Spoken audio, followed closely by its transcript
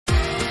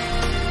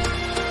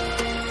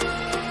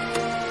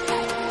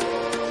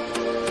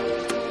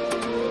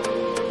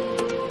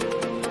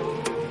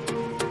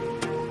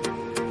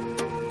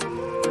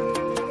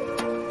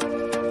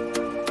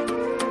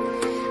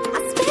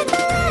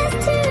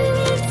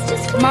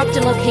Marked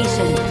a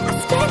location. I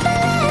spent the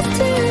last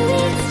 2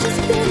 weeks just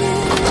feeling.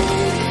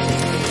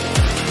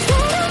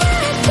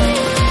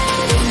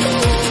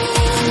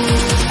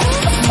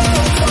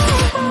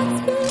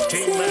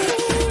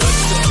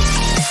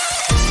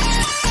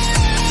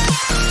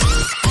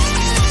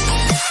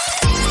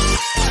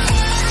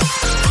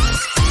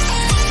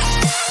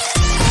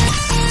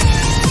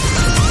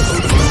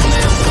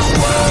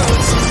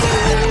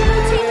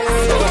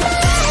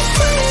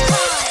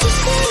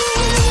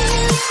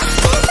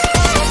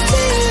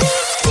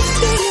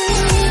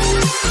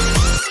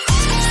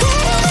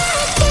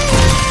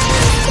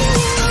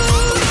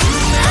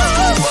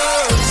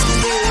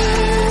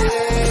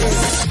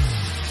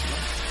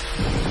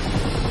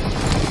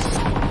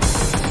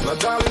 My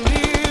darling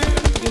dear,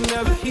 you're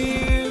never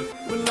here.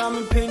 When I'm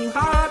in pain, you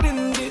hide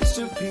and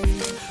disappear.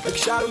 Like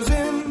shadows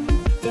in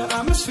the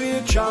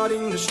atmosphere,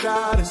 charting the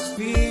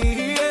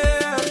stratosphere.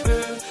 Yeah.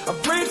 I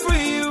prayed for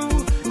you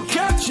and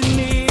kept you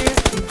near.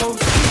 And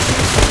hopes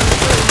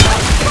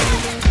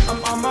I'm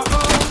on my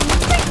own,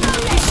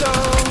 so.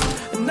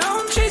 And now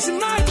I'm chasing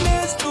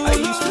nightmares. I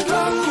used to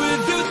run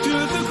with you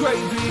through the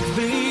great big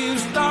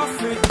leaves.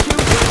 Laugh at you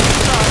when you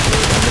laugh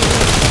at me.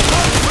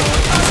 Hope for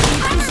us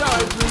because I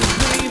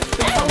believe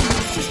that only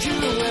it's just you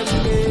and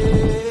me.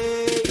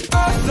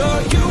 I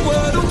thought you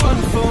were the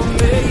one for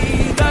me.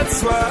 That's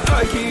why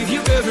I gave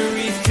you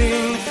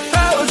everything.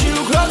 Held you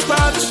close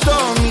by the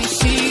stormy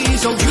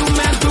seas. Oh, you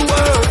meant the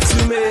world to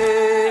me.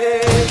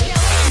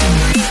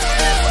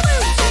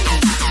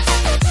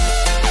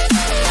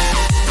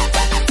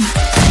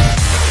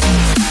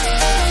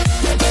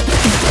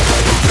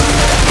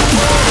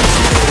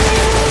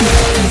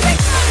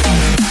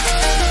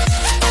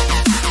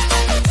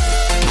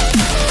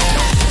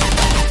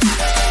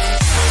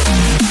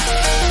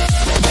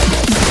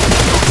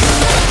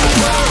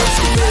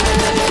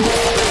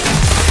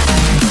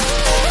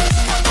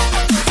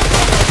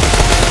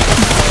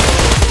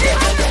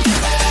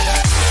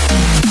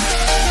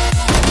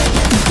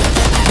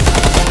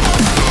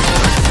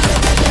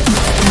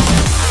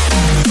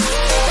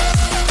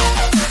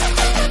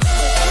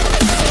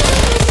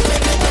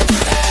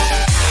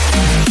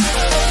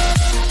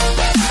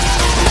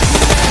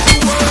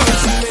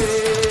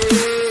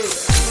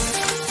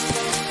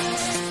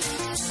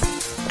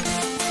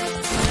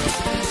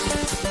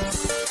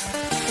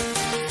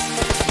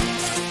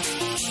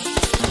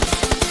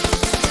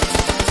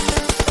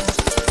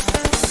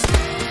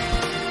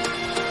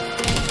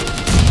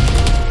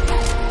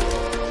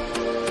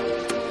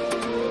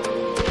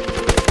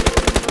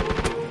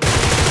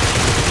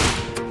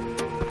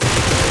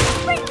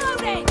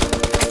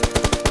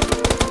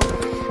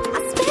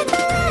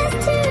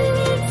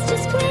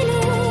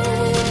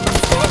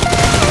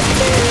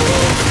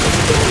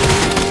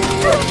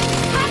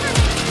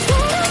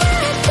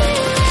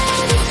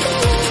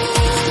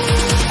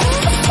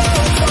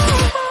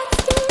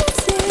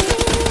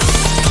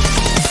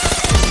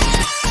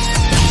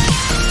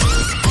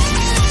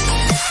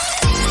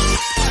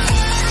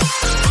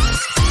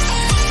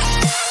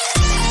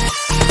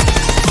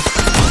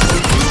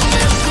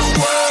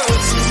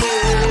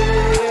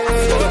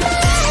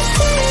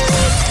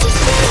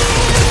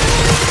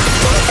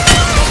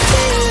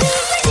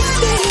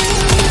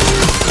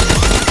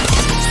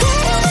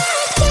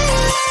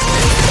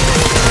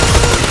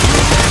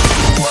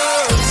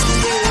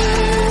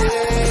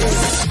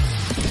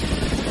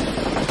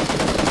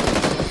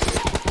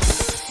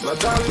 My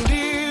darling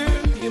dear,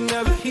 you're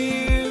never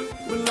here.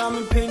 When I'm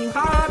in pain, you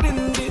hide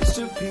and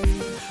disappear.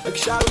 Like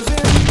shadows in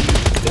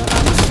the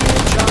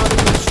atmosphere,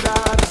 charting the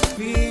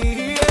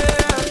stratosphere.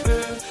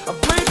 Yeah. I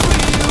prayed for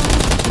you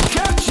and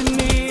kept you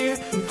near.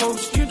 In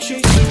hopes you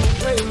chase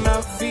away my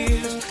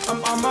fears. I'm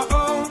on my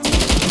own,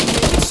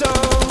 so.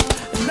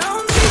 And now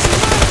I'm chasing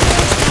my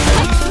fears.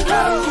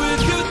 Run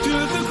with you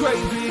through the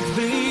great big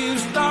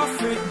leaves.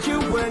 Laugh at you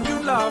when you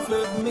laugh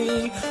at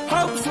me.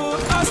 Hope for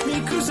us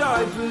because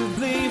I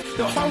believe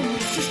the home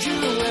is just you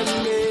and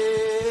me.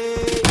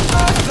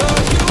 I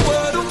thought you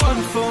were the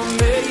one for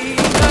me.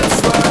 That's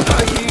why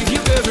I gave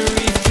you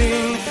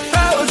everything.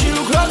 Held you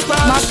close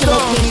by the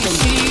stormy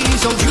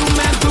seas. Oh, you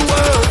meant the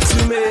world to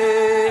me.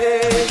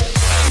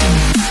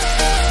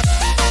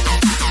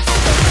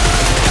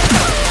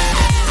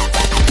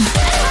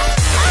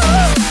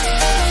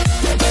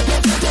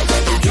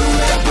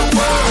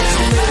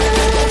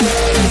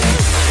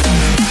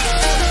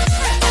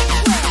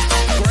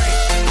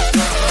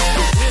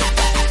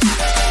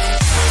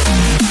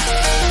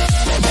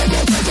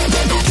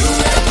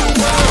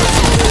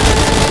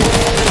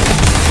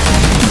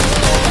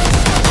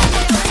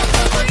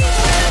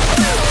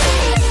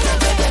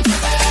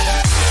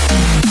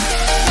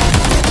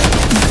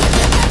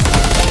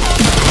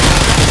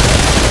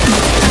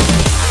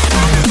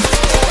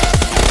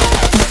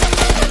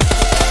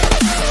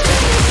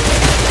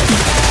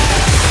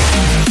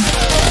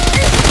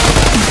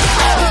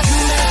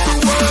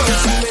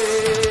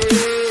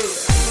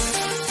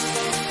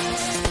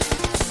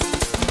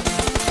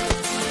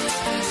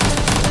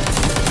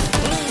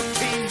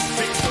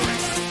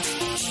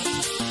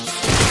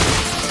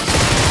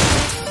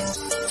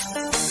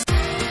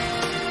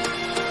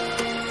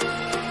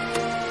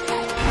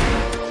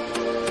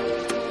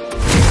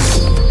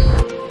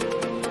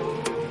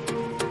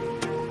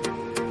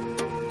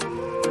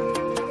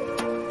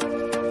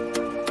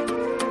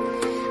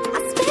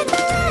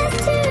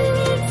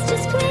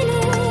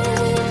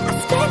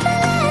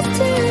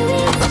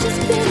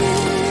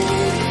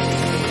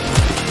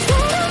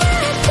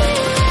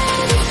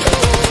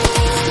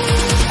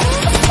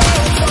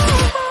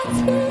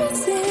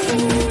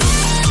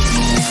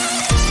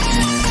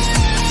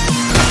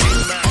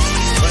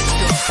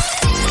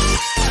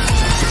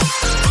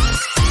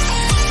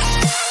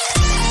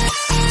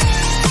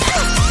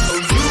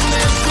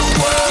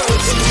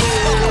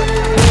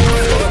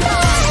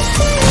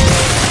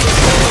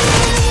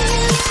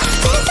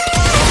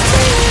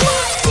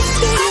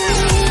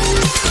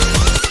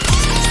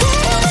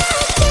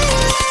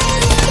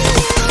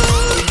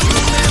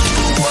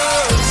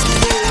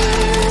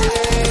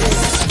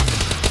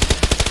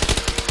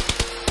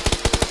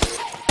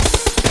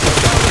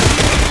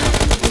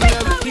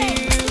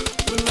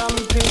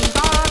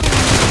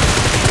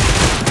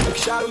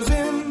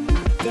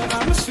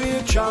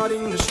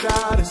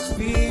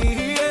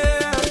 stratosphere.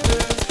 Yeah.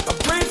 I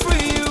prayed for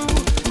you,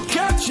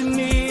 kept you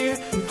near,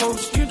 in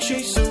hopes you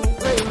chase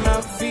away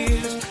my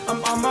fears.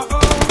 I'm on my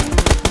own,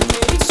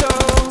 made it so,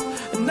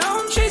 and now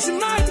I'm chasing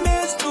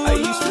nightmares. I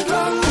used to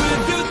run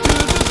with you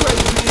through the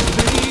great big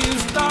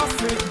leaves,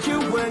 laugh at you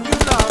when you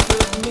laugh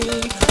at me.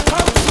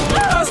 Hope so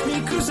ask me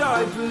 'cause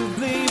I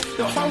believe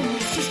the home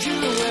is just you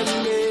and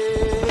me.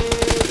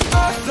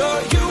 I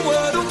thought you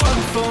were the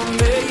one for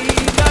me,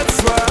 that's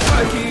why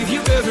I gave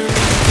you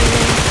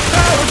everything.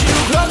 Held you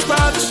close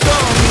by the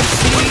stormy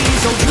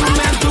seas, oh you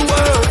meant the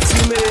world to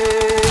me.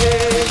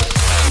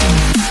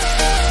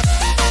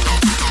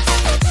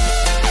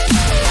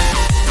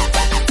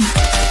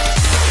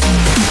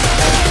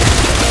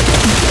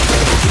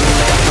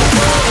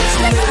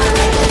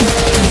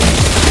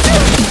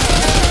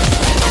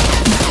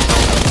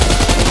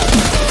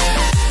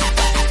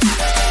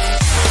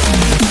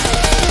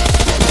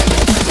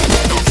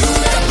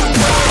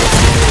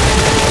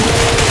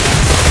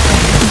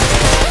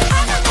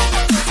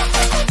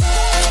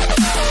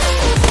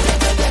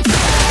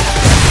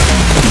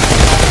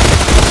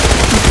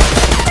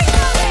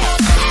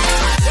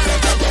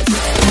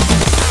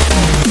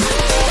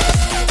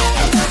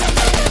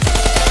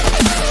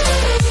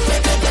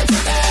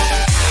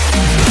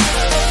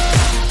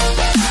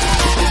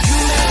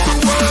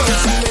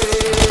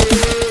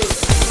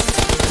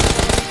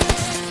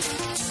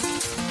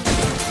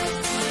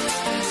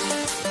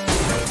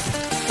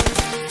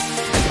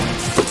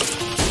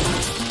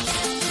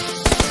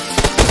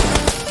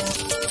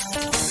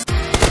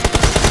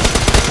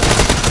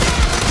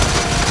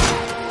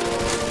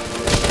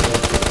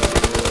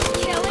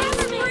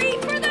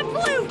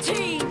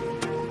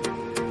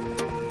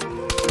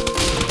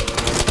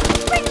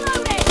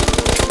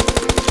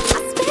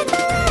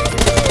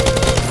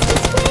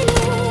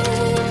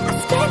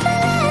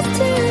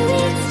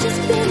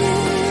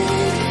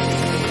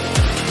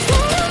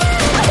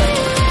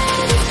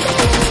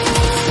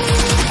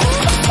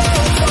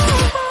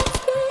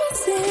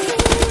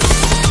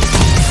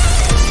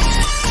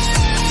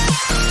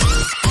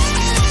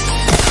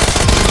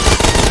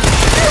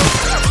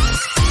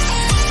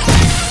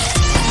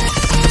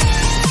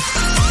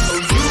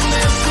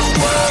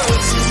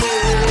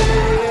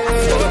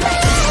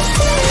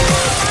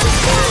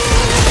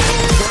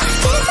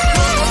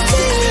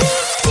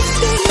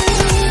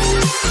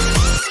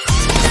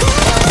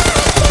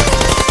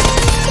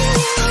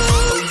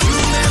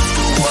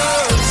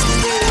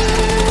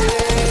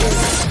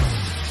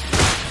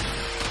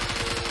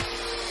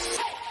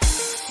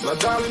 My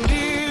darling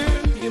dear,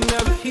 you're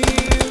never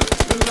here,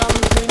 and I'm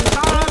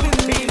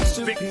hiding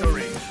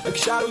victory. Like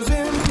shadows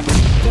in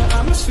the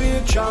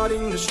atmosphere,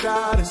 charting the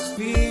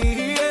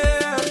stratosphere.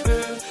 Yeah.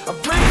 I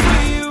pray for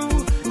you,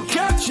 and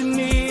kept you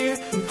near,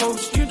 in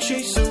hopes you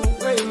chase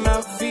away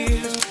my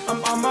fears.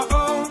 I'm on my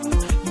own,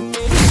 you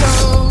made it so,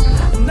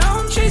 and now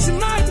I'm chasing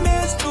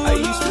nightmares. I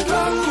used to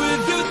run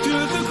with you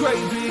through the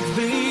great big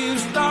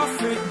leaves,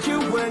 laugh at you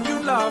when you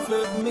laugh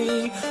at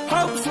me.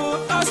 Hope for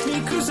us, me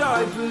 'cause I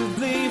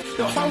believe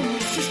the home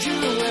is just you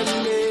and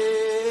me.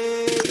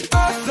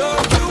 I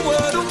thought you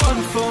were the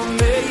one for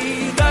me,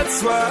 that's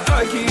why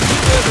I gave you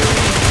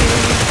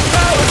everything.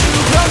 Held you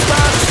close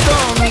by the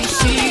stormy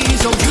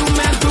seas, oh you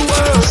meant the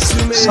world to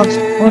me.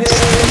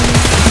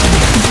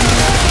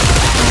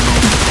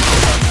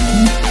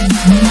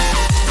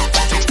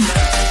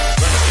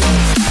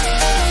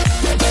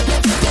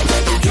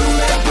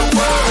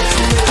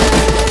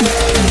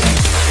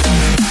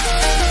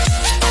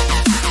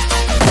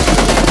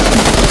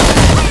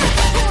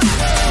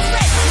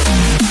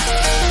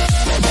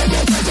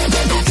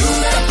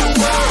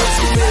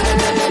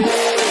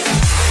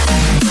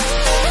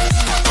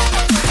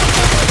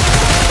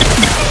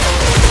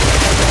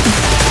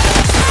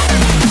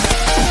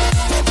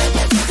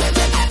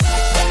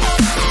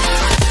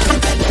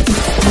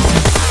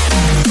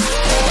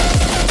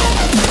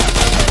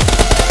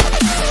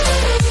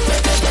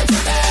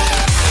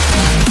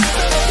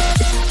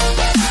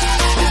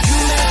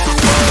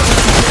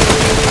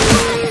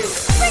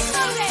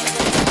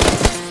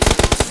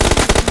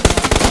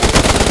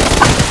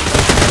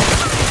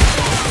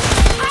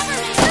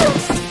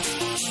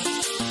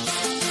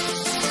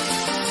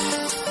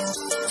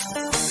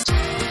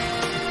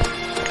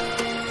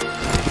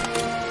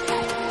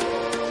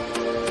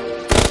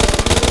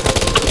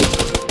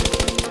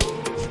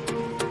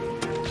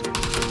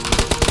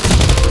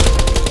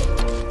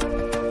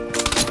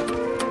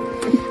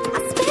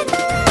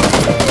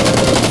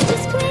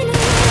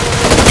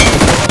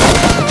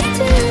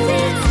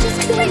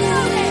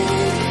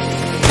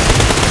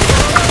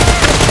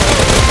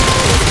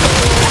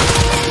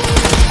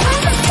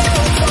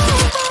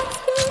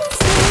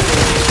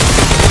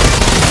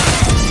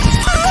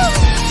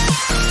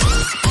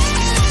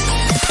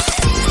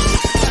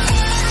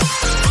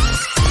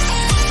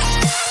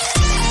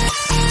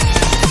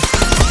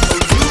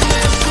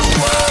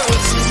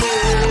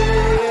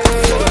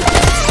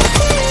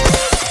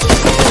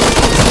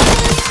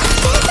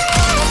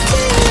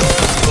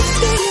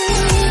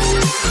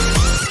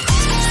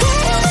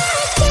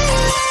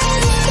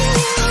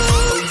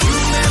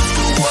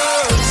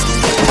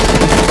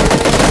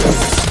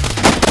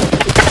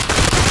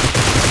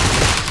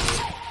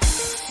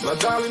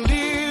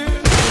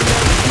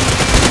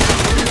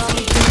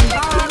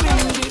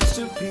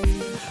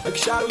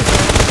 shadows in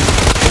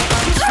the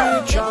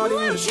atmosphere, charting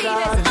the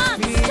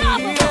stratosphere.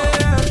 Yeah.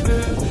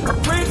 I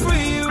prayed for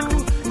you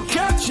and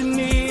kept you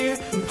near,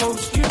 and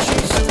hopes you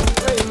chase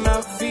away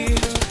my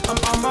fears. I'm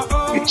on my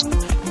own,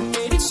 you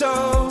made it so,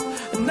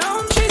 and now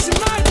I'm chasing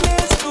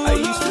nightmares. I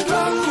used to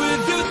run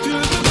with you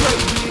through the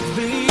great big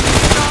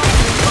leaves,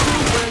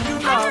 when you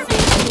laugh at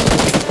me.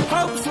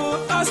 Hope for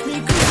us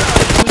because I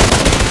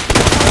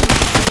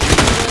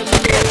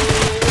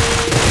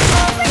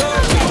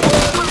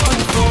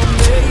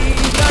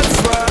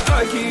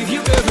I gave you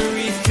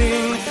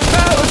everything,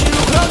 held you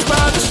close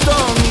by the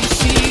stormy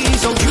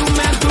seas. Oh, you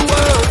meant the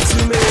world to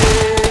me.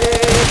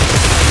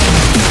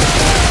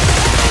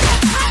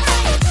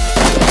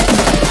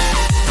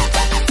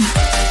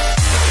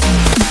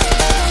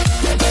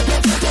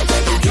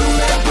 You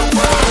meant the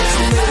world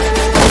to me. You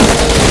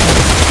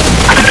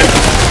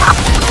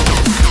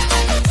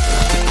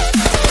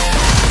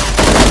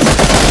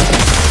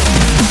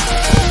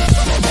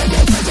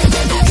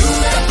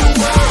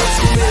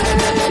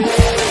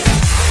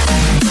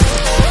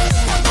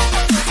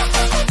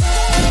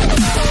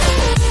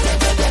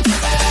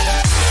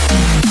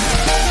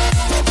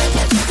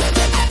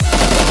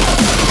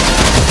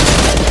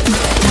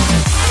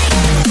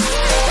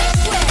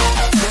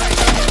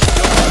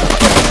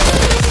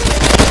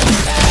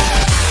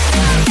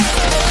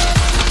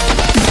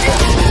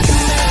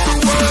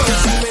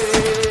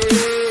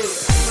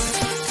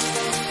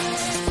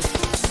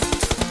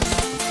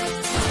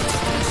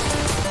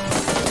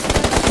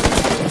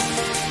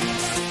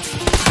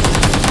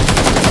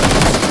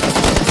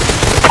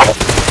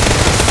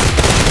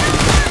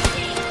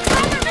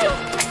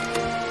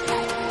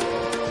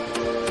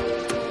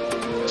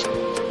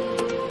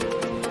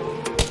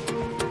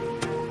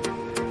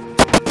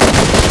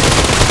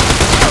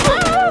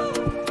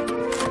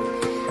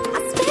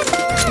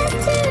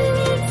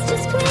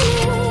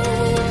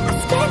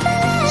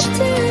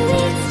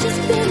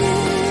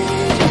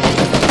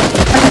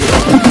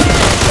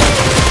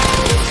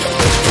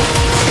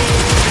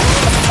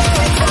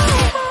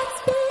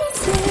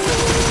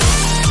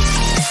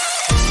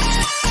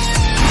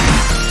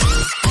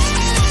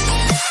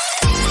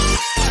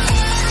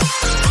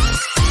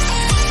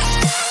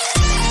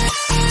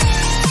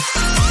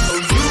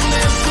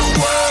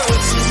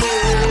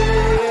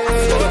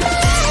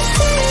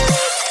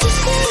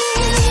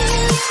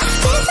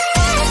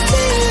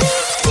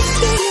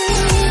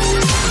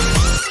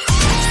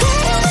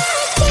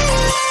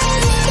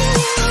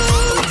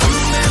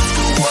meant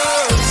the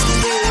world to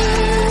me.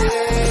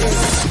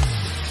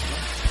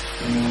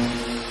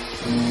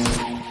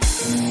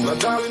 My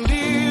darling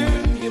dear,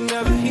 you're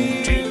never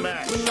here.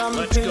 When I'm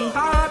in pain,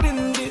 hide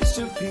and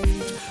disappear,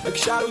 like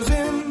shadows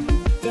in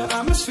the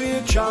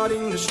atmosphere,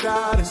 charting the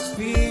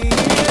stratosphere.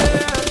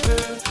 Yeah.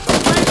 I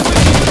pray for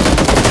you,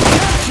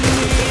 kept you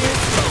near,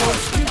 my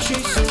hopes you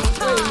chase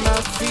away my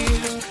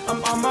fears. I'm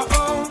on my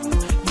own,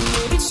 you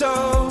made it so,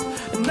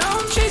 and now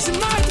I'm chasing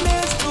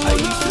nightmares. I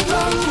used to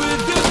run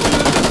with you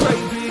through the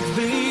great big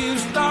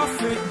leaves, laugh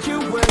at you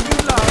when you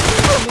laugh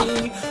at me.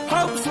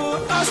 Hope for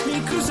us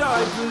because I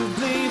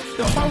believe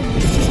the home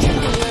is just you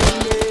and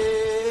me.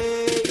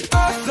 I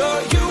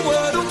thought you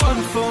were the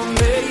one for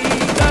me,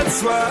 that's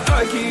why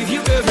I gave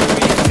you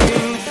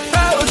everything,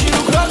 held you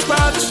close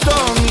by the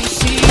stormy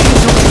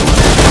seas. Oh, you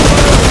meant the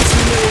world to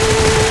me.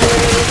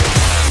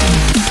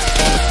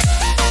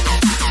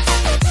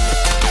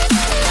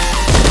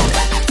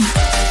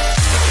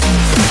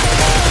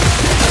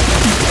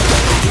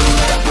 You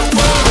meant the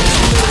world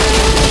to me.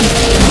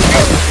 You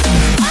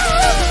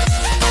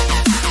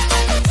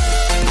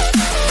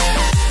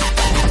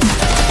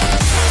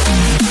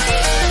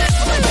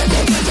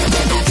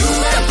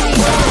meant the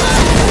world to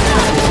me.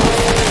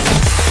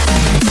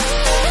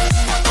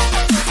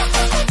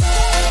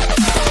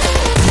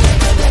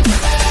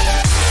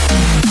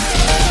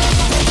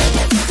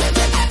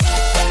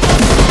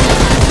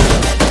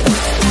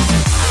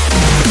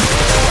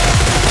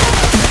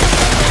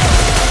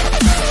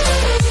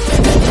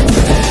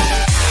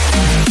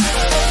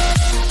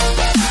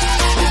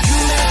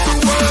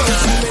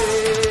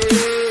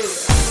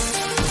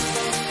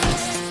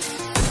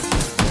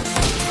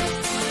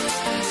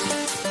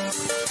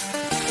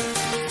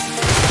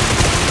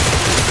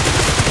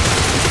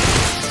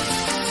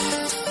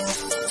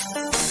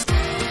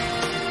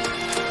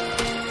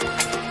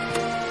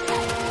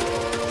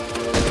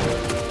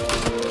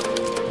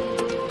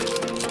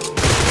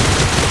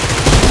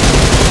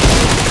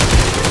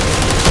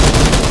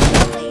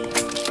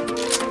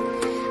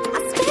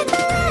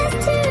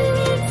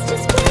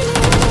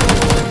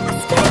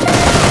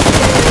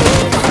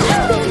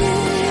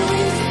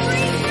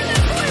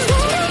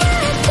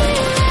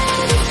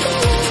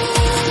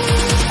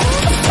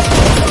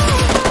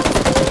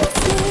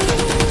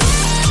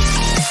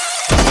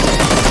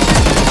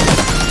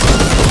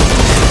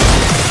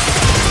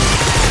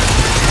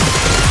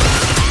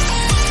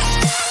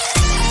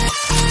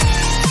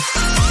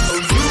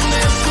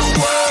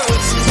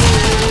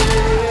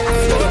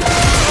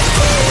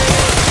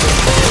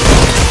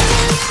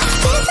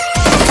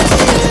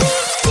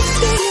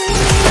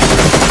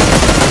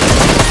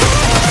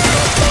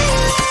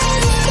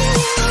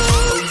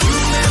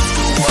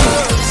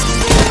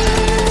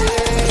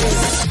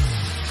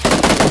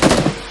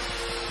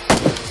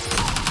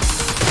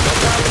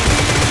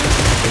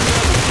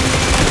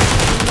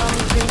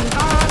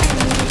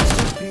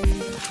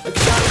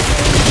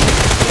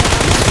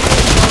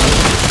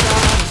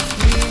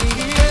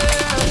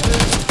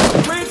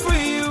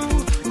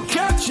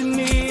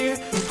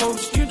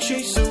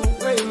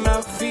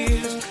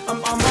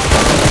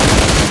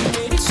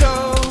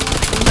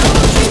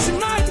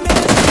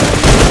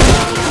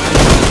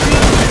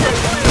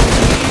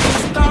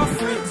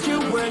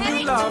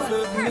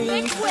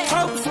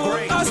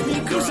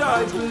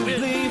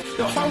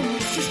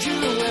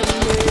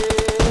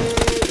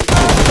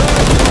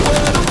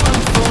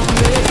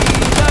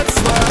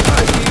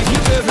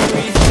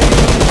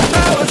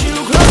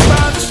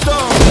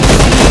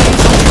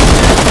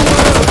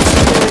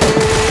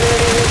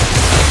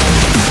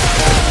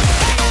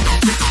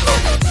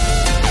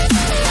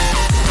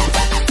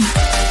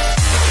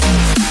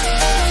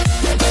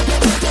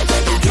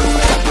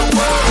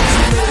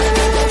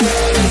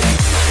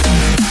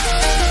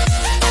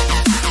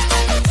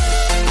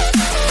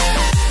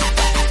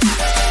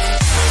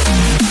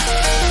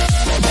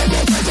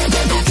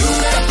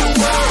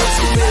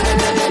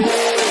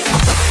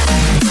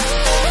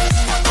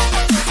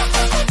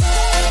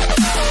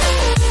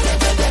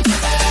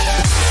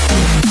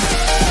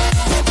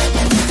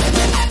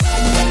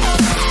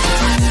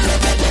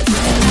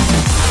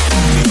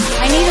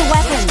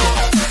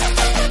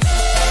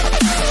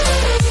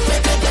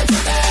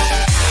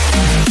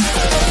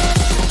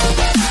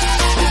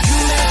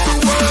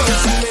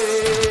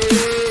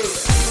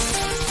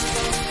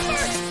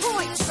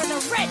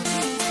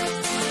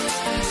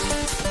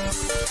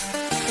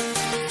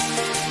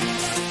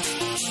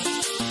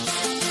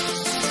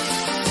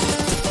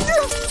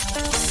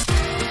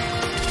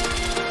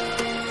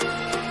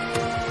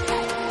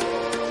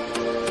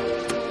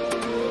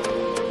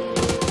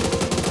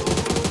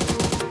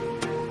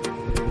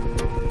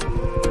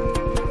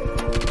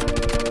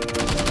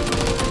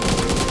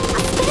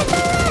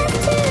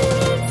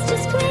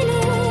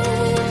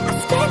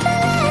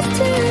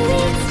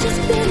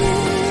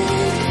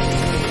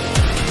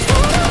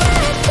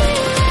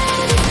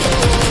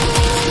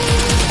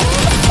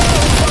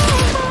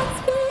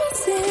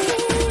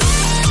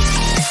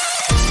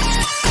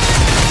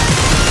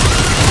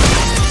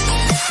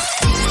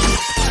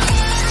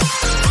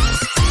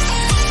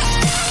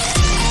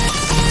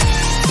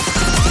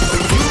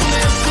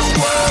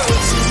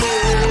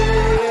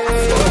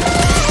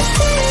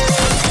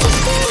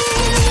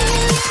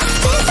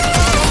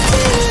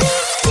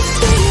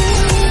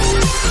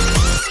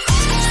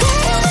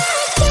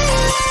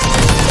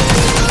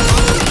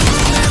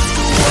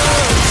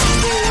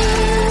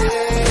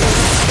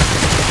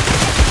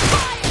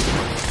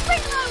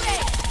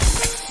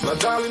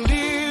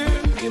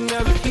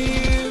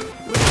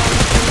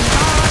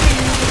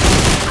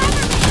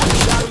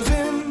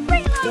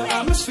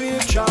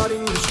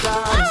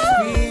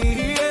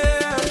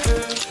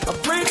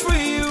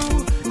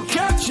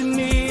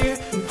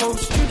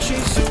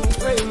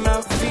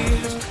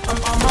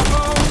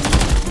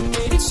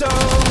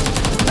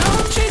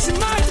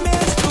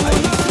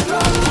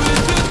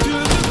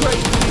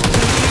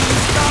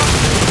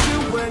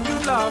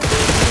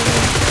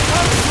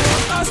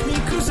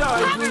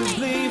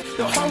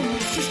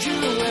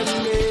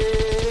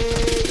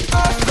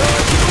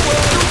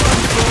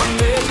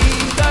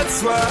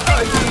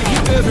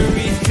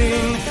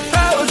 everything.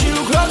 Held you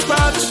close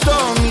by the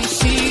stormy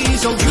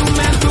seas. Oh, you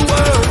meant the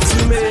world to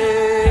me.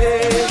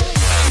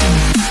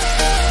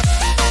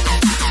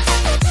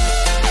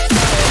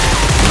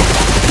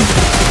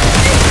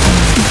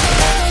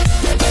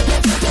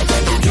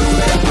 You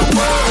meant the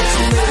world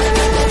to me.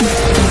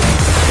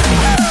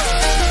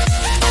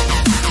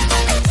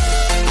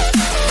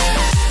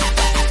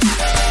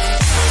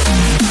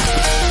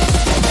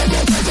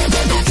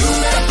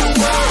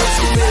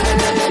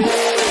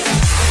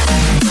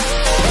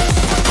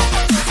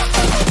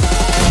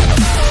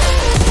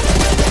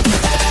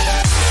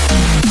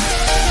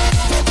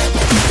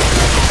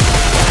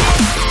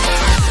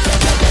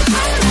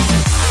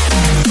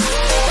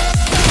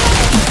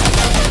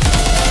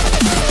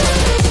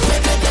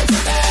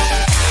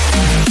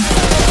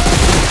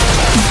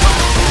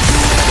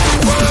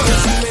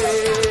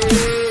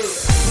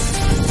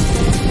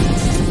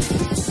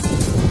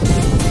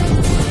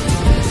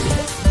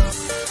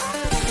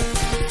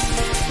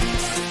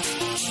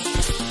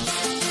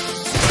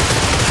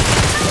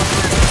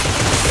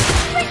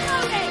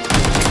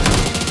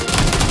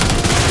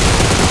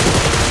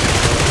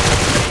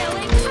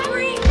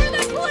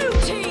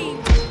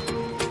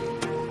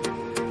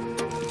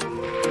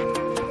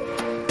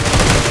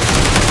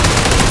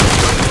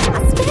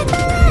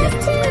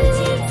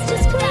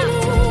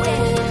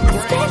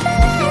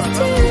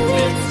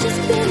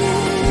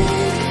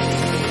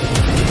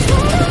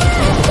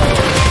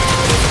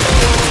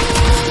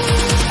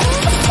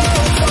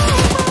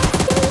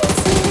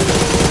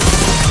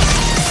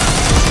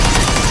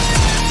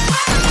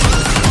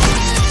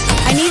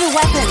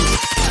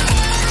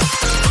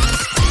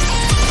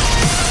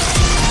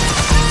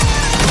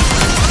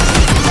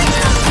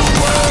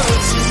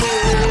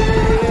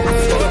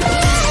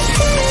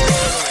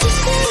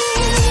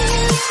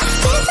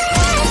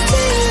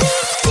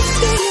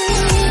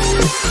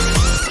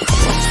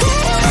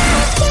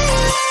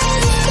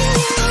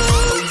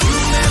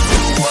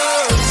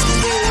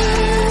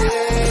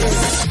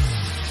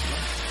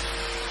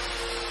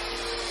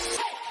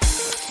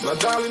 My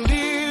darling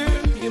dear,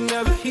 you're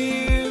never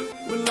here.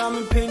 When I'm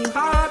in pain, you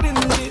hide and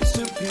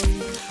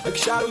disappear. Like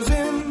shadows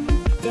in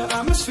the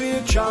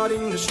atmosphere,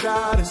 charting the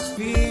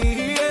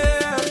stratosphere.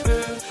 Yeah.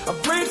 I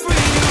prayed for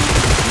you,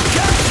 you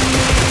kept me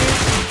near.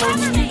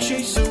 Hoping you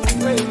chase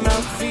away my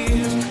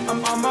fears. I'm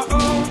on my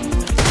own,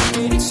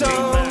 made it so.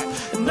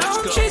 And now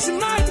I'm chasing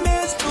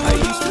nightmares. I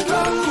used to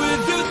walk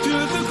with you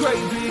through the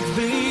great big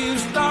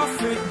leaves.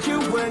 Laugh at you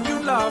when you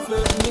laugh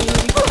at me.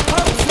 Hope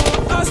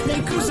for us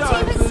because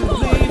I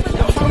believe.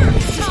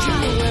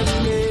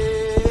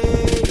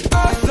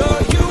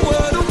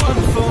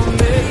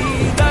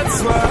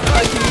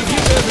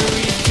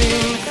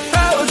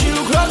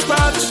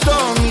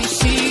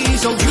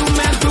 So you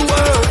meant the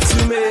world to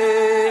me.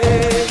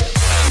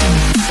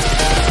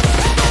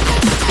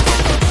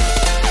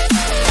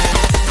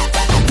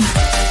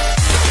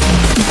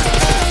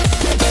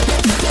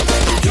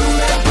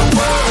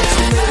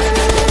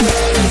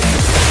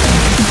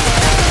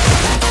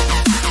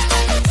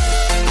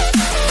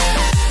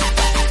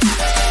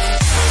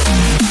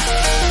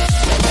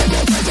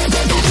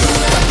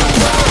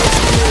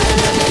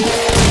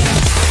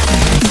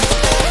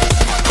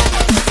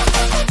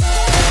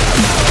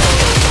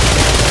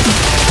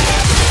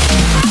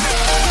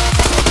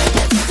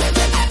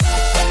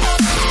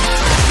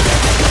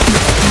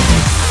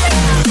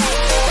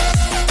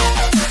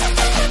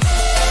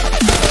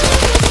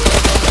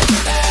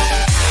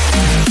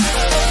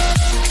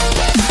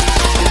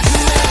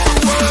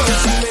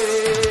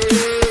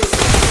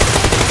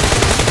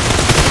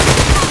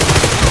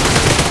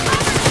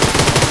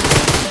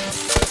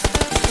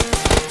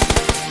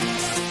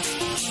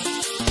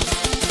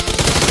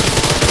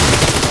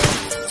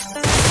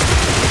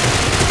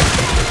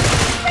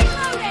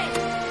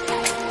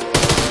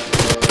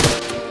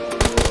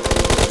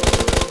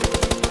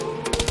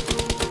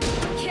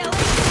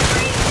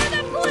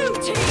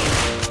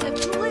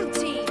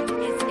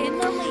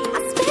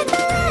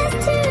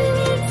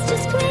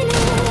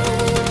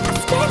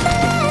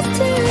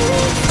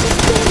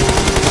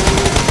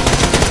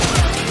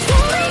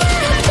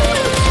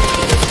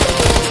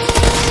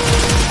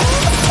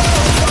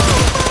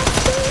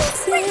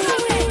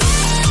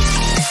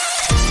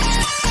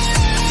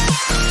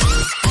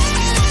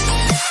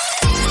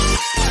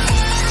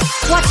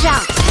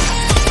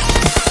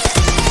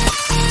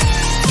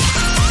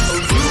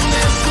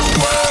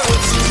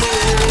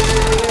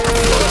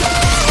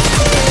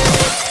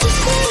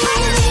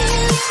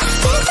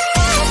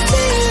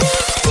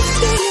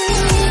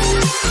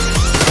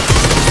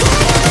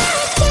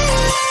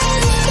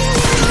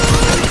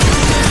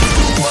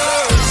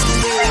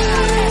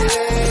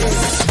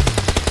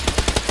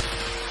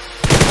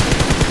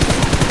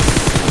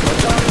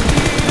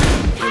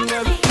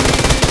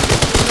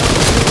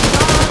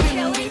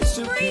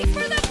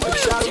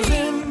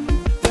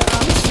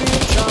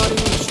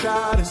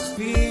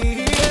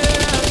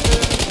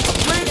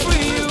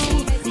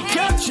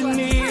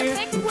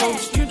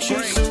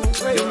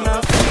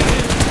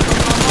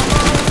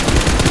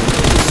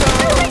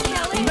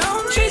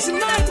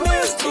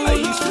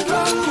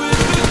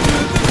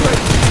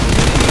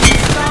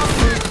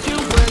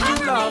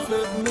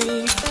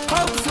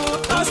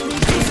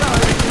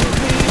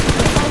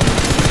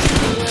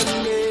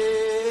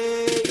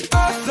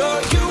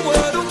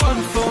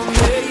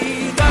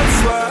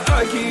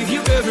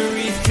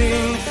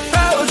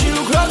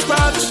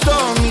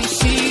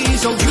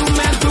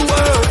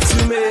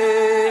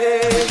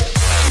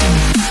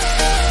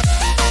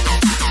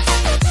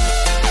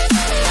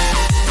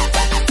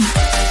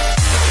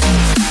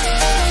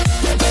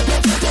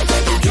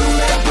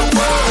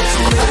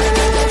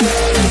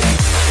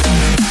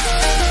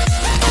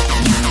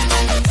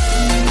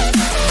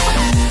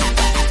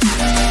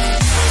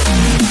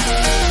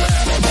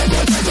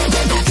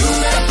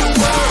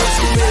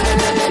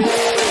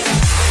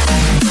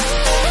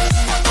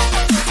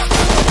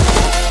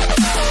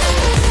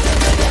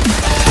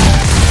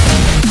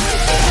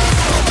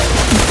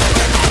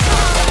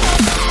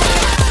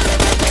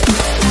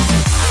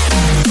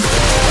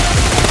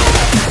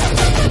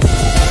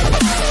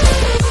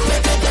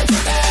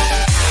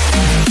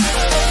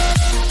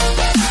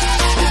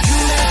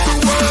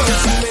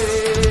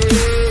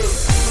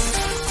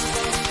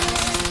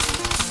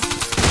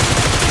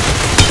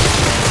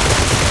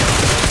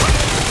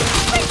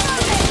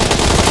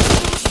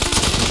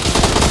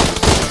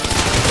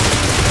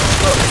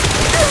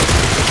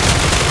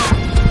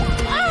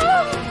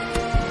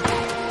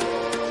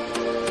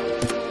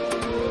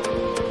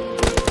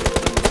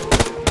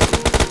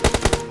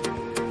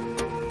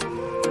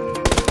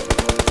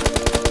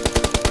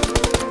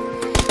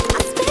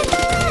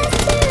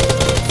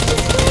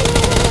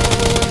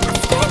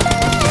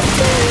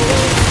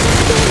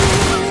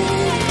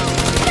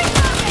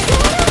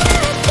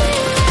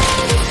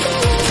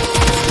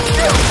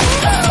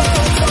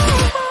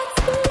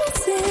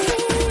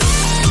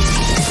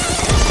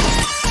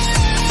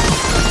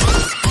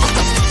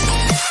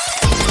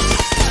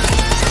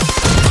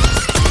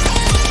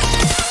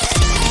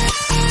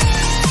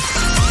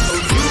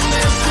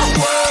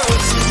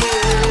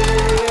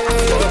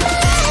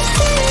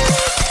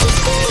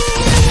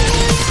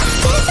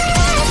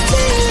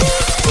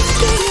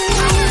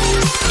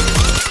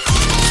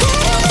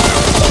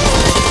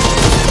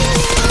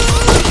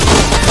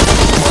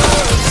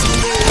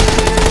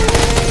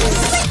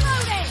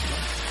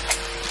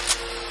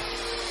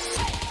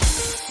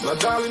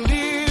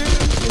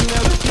 you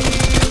never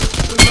hear.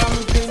 When I'm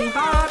in pain,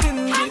 hiding,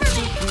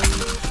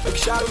 disappear. Like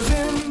shadows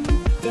in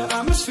the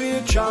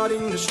atmosphere,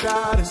 charting the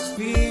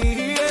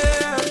stratosphere.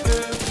 Yeah.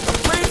 I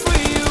pray for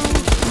you,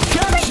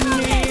 catch you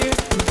near,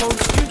 and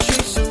hopes you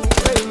chase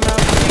away my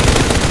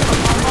fears.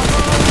 I'm on my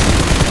own,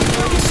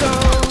 maybe so.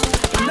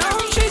 And now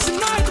I'm chasing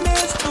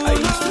nightmares. I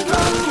used to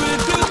run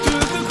with you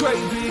through the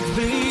great big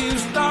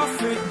leaves. Laugh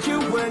at you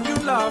when you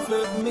laugh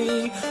at me.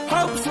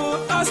 Hope for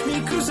us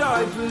because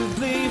I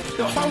believe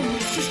the home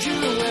is just you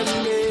and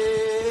me.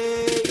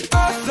 I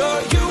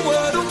thought you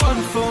were the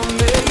one for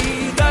me.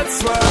 That's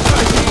why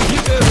I gave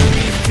you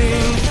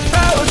everything.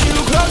 Held you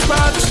close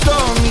by the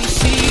stormy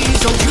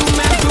seas. Oh, you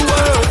meant the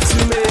world to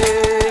me.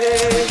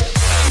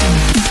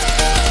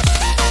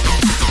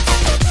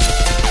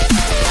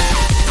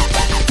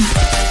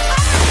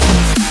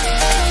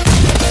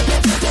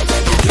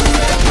 You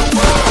meant the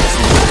world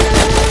to me.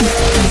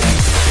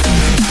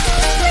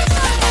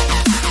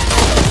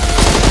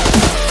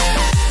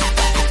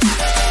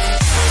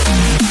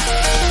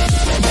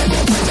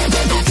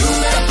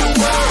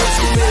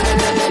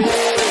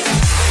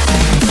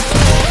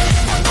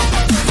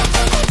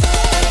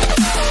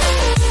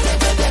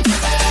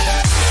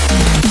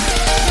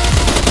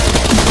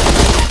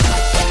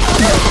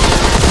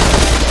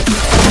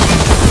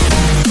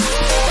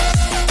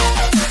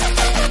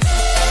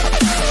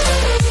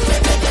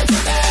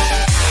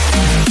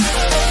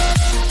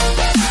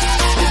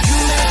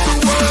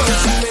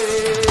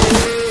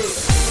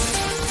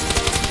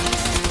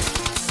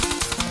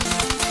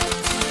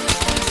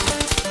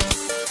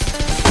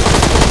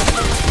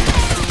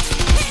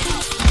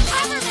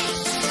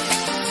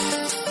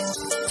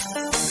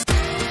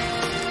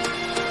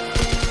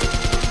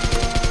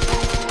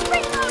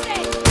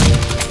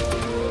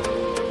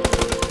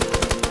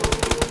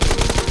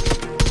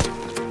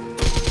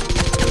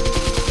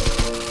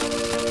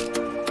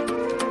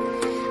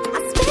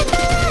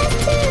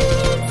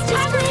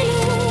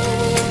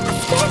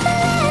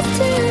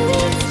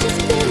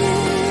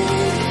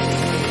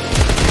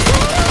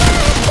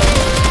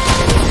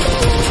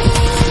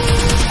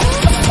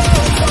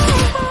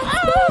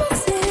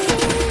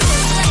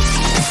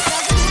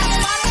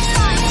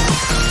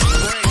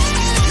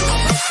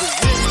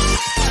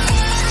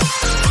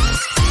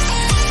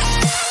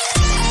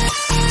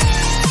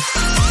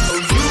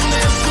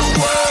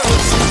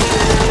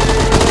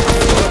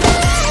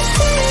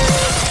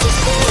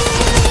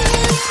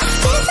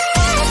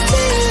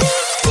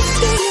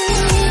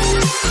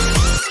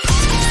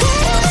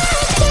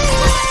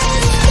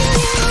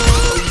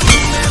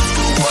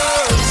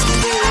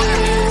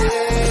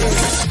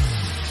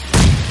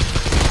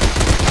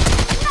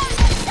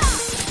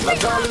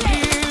 Like all of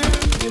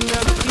you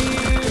never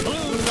hear.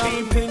 When I'm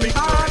in pain,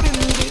 hiding,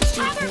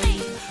 disappear.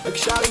 Like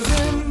shadows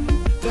in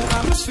the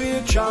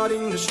atmosphere,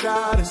 charting the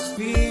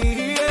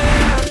stratosphere.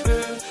 Yeah.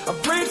 I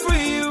prayed for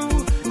you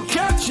and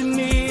kept you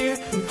near,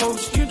 in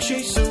hopes you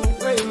chase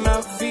away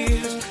my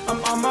fears. I'm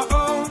on my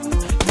own,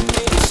 you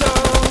made it so,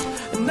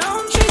 and now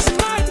I'm chasing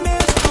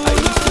nightmares. I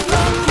used to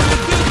run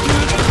with you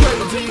through the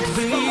great big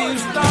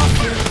leaves. Laugh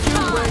at you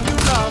when you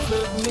laugh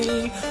at me.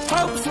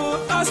 Hope for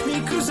us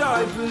because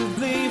I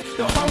believe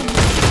the home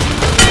is just you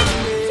and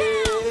me.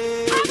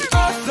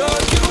 I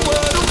thought you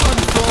were the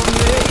one for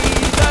me.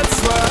 That's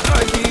why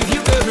I gave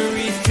you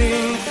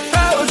everything.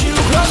 Held you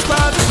close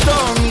by the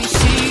stormy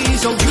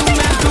seas. Oh, you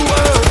meant the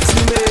world to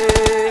me.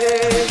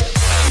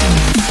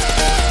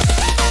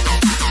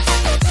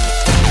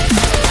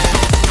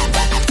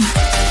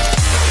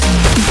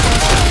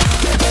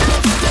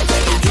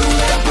 You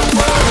meant the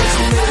world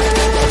to me.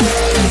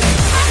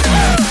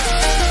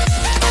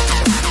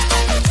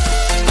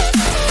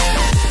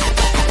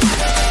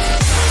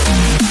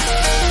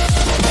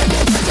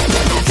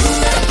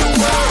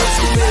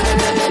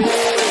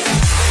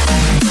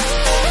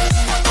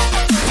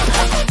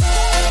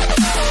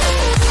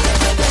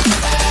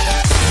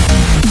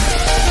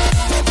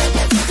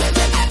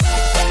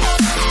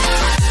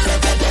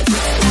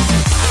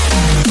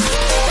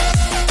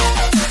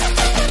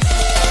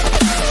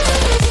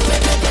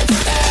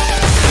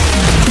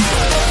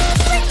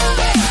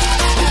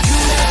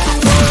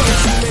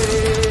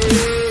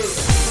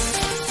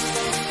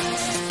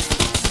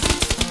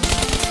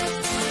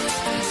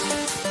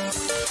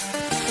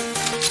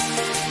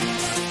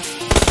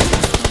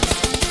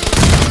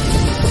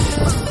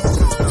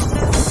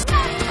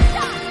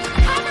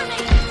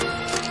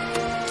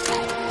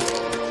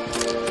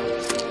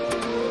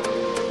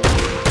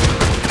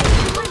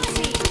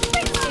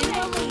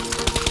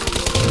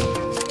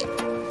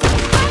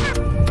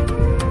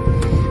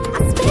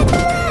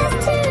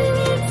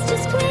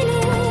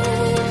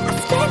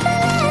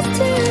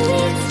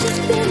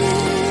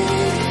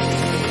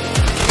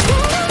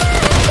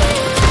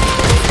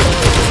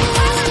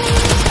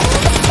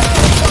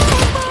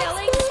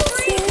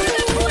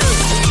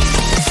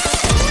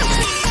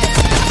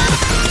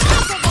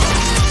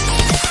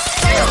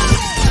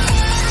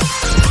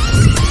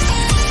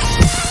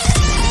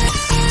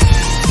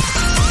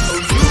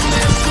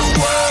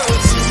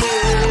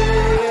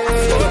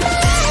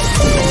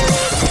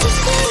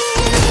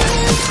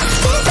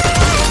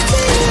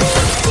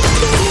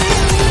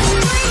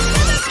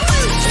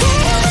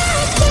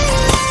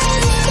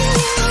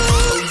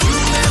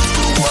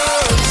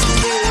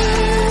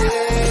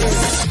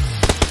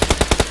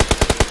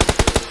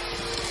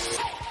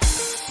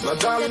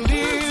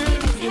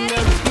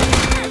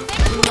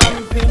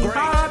 opinion,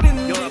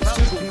 hiding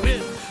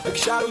disappear like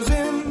shadows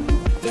in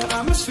the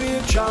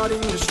atmosphere,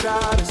 charting the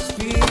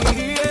stratosphere.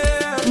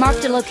 Yeah.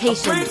 Marked a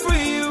location. Pray for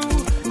you,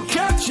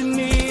 catch you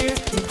near,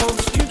 and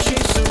post you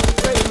chase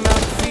away my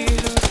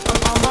fears.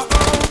 I'm on my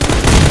own,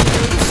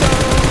 so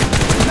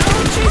now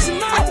I'm chasing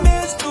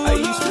nightmares. I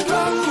used to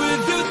run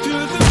with you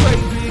through the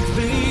great big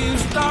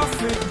leaves,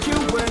 laugh at you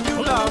when you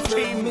laugh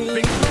at me.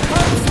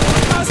 Hope for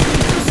us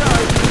because I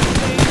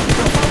believe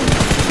the whole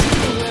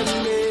you and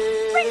me.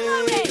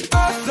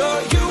 I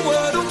thought you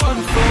were the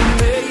one for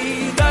me,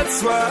 that's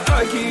why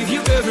I gave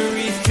you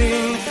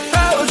everything.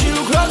 Held you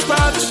close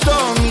by the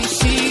stormy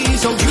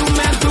seas, oh you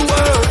meant the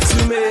world to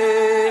me.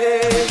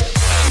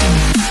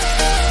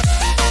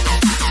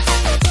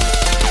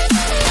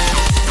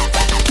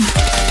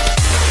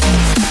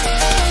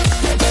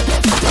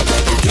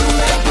 You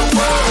meant the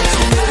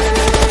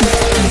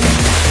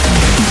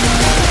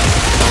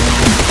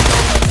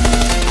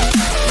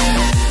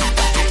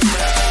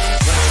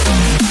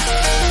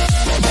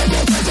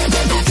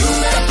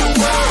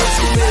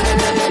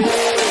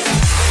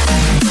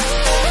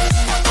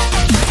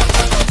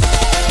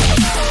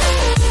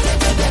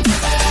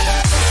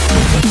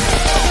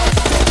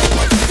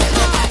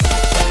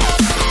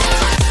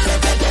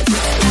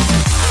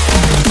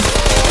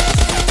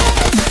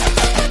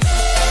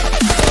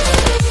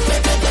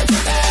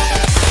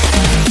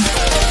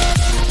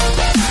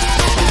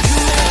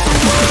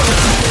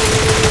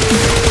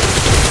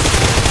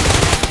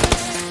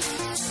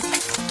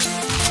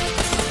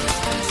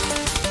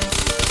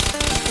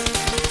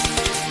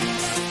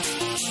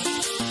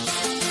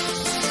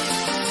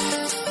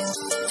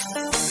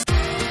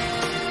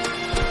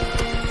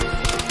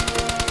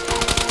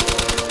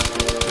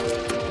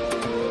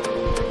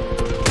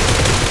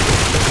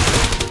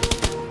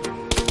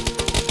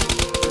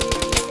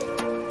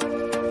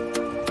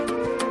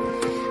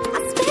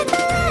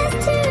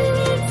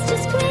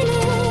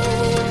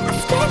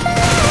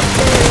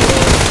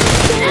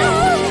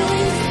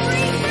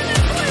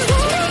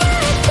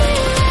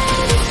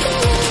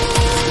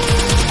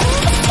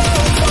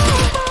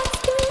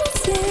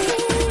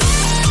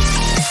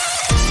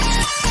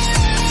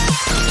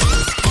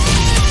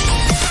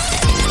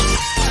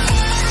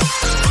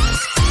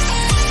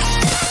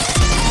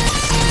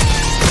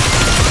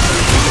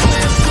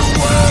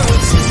world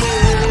to me.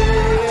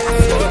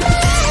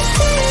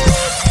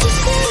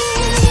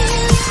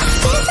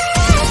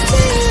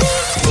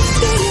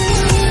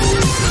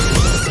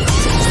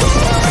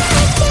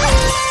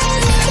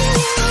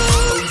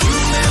 You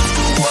meant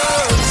the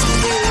world to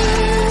me.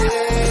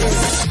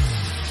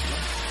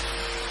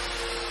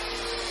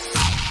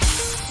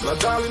 My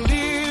darling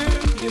dear,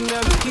 you're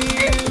never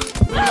here.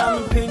 When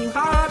I'm in pain, you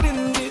hide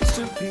and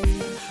disappear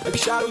like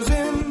shadows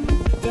in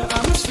the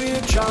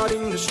atmosphere,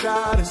 charting the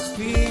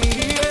stratosphere.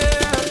 Yeah.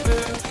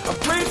 I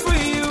pray for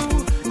you,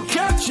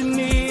 catch you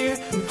near,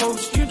 and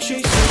post you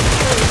chasing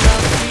away my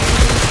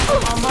fears.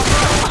 I'm on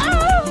my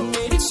own, you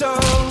made it so.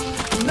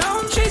 Now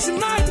I'm chasing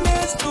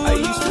nightmares. I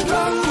used to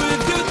run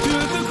with you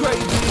through the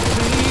great big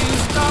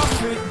leaves,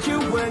 laugh at you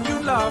when you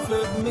laugh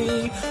at me.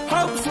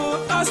 Hope for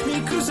us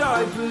because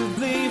I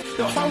believe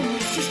the home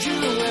is just you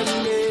and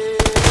me.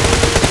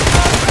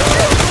 I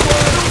thought you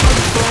were the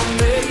one for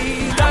me,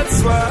 that's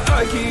why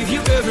I gave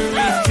you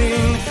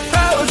everything.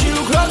 Held you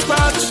close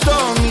by the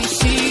stormy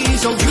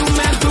seas, oh you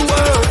meant the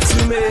world to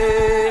me.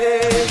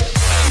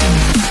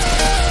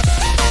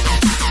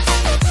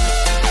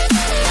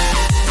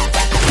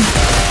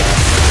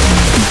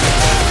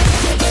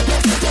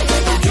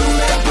 You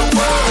meant the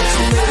world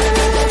to me.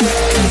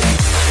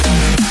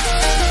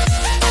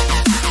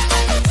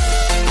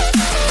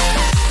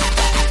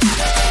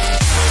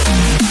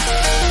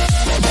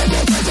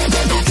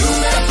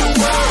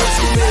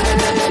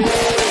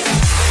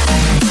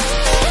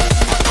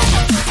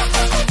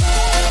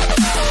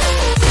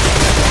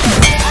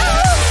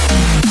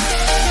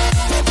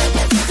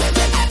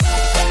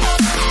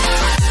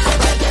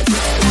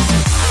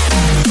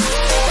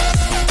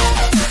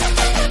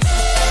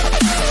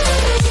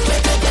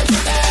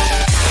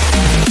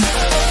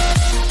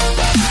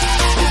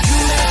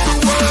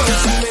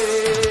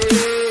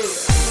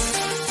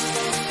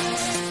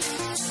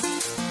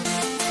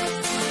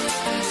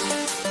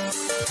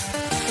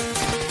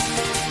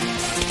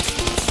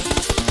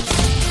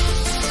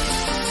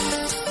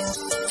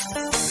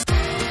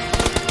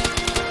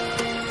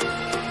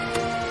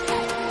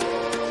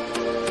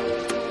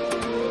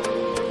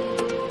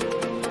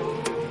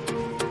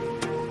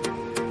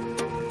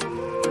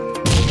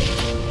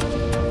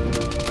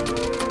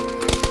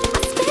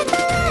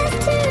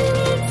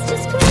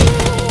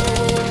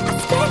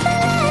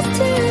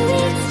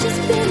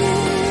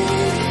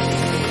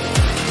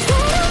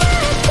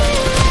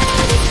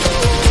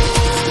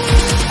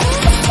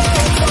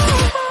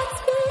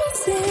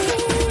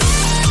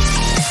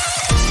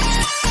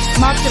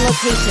 Marked a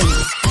location.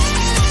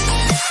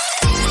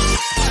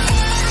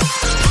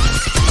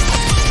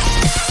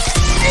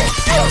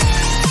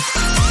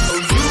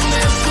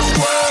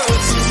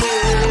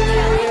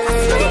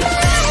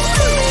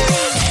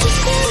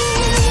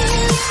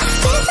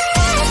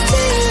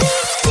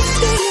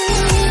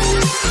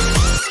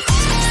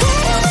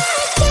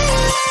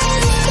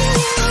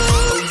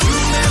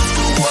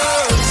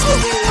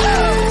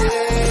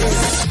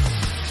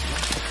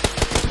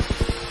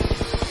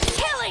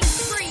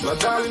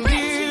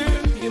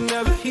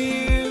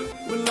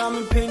 I'm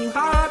in pain, you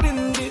hide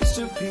and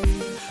disappear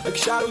like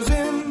shadows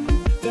in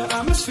the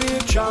atmosphere,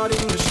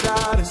 charting the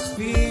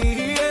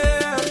stratosphere.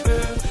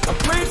 I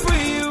prayed for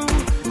you,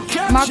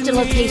 Marked a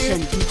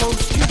location.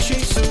 hopes you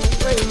chase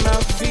away my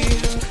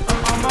fears.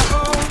 I'm on my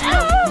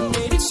own, you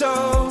made it so,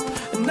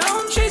 and now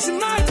I'm chasing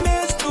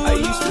nightmares. I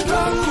used to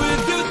run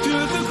with you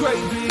through the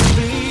great big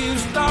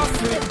leaves,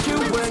 laugh at you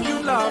when you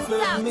laugh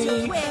at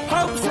me.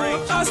 Hope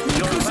for us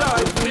because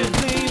I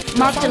believe.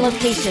 Marked a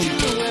location.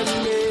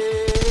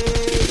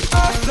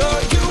 I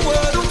thought you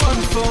were the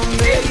one for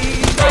me.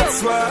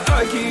 That's why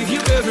I gave you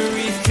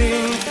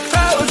everything.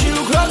 Held you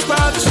close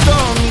by the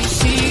stormy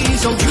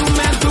seas. Oh, you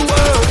meant the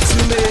world to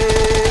me.